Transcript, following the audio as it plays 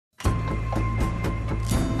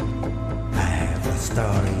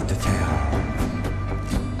story to tell.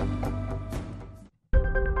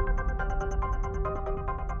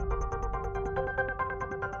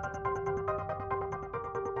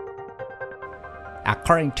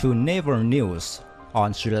 According to Naval News,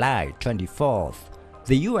 on July 24th,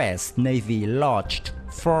 the U.S. Navy launched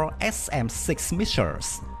 4 SM-6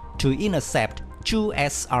 missiles to intercept 2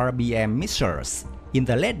 SRBM missiles in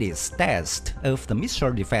the latest test of the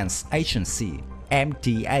Missile Defense Agency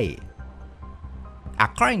 (MDA).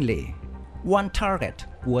 Accordingly, one target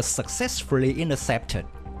was successfully intercepted.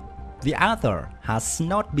 The other has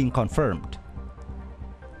not been confirmed.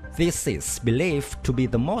 This is believed to be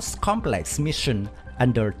the most complex mission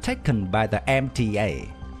undertaken by the MDA,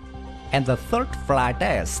 and the third flight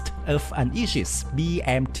test of an Aegis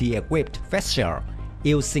BMD-equipped vessel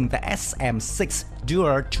using the SM-6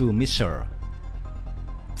 dual-2 missile.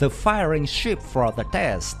 The firing ship for the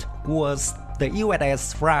test was the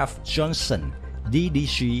USS Ralph Johnson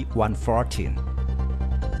DDG-114.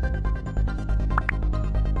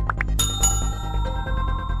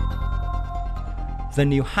 The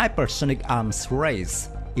new hypersonic arms race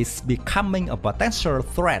is becoming a potential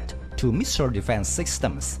threat to missile defense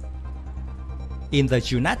systems. In the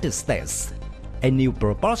United States, a new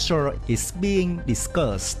proposal is being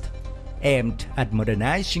discussed aimed at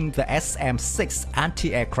modernizing the SM-6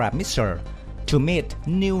 anti-aircraft missile to meet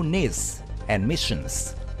new needs and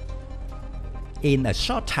missions. In a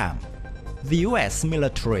short time, the US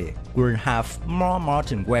military will have more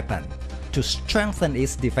modern weapons to strengthen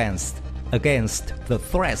its defense against the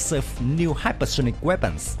threats of new hypersonic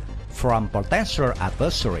weapons from potential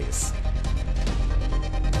adversaries.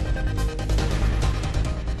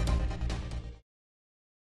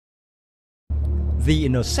 The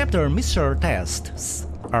interceptor missile tests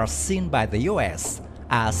are seen by the US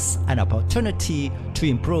as an opportunity to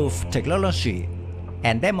improve technology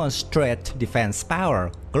and demonstrate defense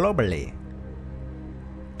power globally.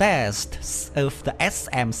 Tests of the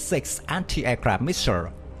SM-6 anti-aircraft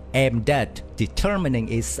missile aimed at determining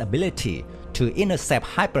its ability to intercept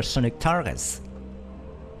hypersonic targets.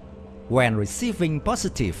 When receiving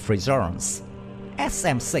positive results,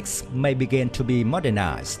 SM-6 may begin to be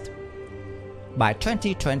modernized. By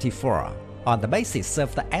 2024, on the basis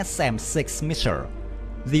of the SM-6 missile,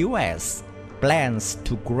 the US plans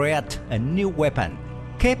to create a new weapon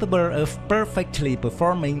capable of perfectly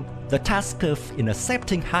performing the task of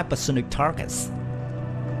intercepting hypersonic targets.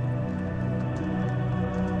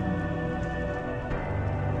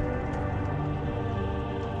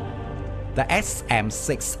 The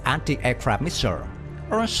SM-6 anti-aircraft missile,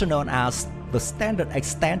 also known as the Standard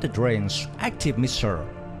Extended Range Active Missile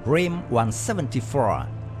RIM-174,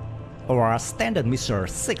 or Standard Missile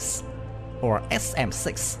 6, or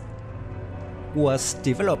SM-6, was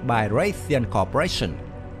developed by Raytheon Corporation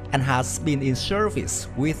and has been in service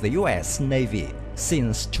with the US Navy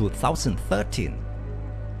since 2013.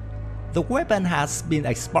 The weapon has been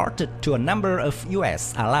exported to a number of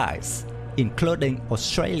US allies, including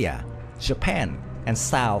Australia, Japan, and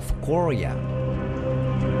South Korea.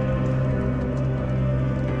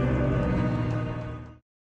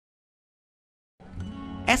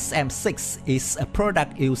 SM-6 is a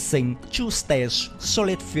product using two-stage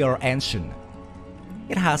solid-fuel engine.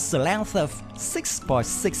 It has a length of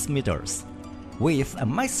 6.6 meters, with a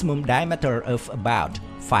maximum diameter of about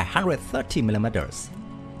 530 millimeters.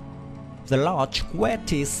 The launch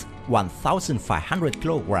weight is 1,500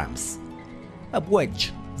 kilograms, of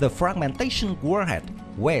which the fragmentation warhead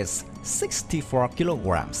weighs 64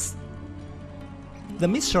 kilograms. The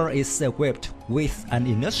missile is equipped with an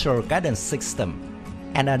inertial guidance system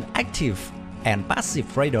and an active and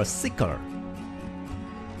passive radar seeker.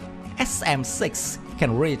 SM-6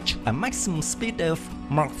 can reach a maximum speed of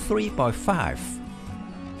Mach 3.5.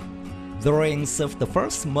 The range of the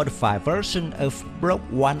first modified version of Block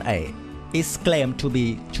 1A is claimed to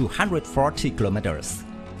be 240 kilometers.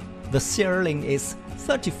 The ceiling is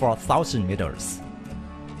 34,000 meters.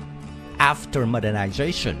 After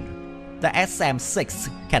modernization, the SM-6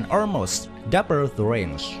 can almost double the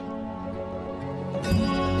range.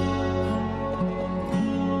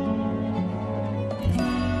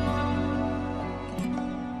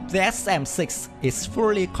 The SM-6 is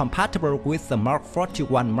fully compatible with the Mark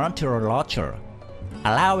 41 modular launcher,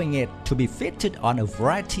 allowing it to be fitted on a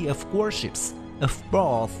variety of warships of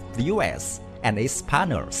both the US and its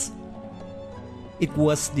partners. It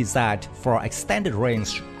was designed for extended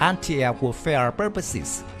range anti-air warfare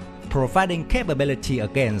purposes, providing capability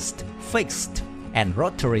against fixed and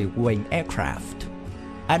rotary wing aircraft,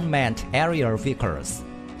 unmanned aerial vehicles,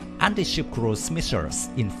 anti-ship cruise missiles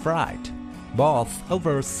in flight, both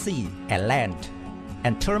over sea and land,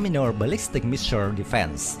 and terminal ballistic missile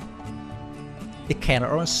defense. It can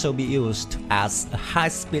also be used as a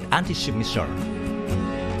high-speed anti-ship missile.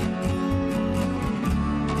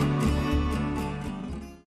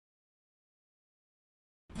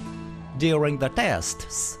 During the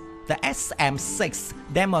tests, the SM-6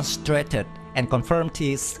 demonstrated and confirmed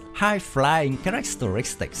its high-flying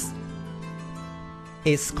characteristics.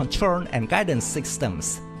 Its control and guidance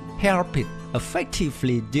systems help it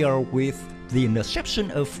effectively deal with the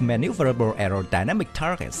interception of maneuverable aerodynamic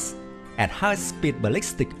targets and high-speed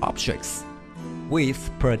ballistic objects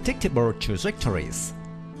with predictable trajectories.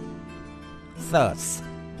 Thus,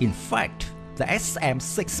 in fact, the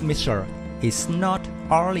SM-6 missile is not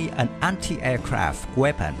only an anti-aircraft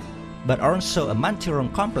weapon, but also a multi-role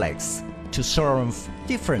complex to solve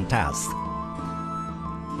different tasks.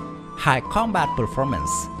 High combat performance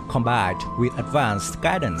combined with advanced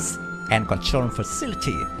guidance and control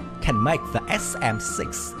facility can make the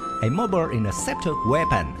SM-6 a mobile interceptor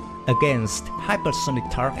weapon against hypersonic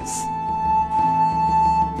targets.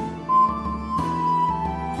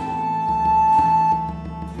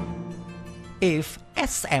 If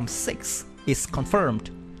SM-6 is confirmed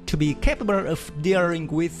to be capable of dealing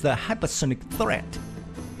with the hypersonic threat,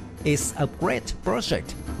 its upgrade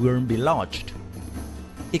project will be launched.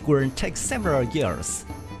 It will take several years,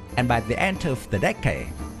 and by the end of the decade,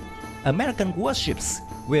 American warships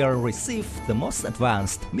will receive the most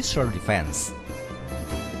advanced missile defense.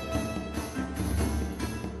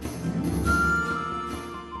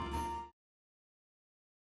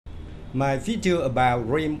 My video about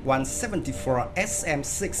RIM-174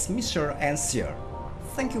 SM-6 missile ends here.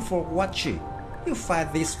 Thank you for watching. If you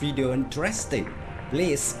find this video interesting,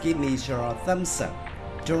 please give me your thumbs up.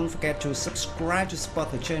 Don't forget to subscribe to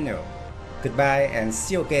support the channel. Goodbye and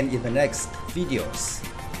see you again in the next videos.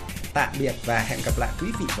 Tạm biệt và hẹn gặp lại quý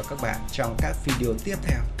vị và các bạn trong các video tiếp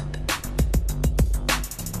theo.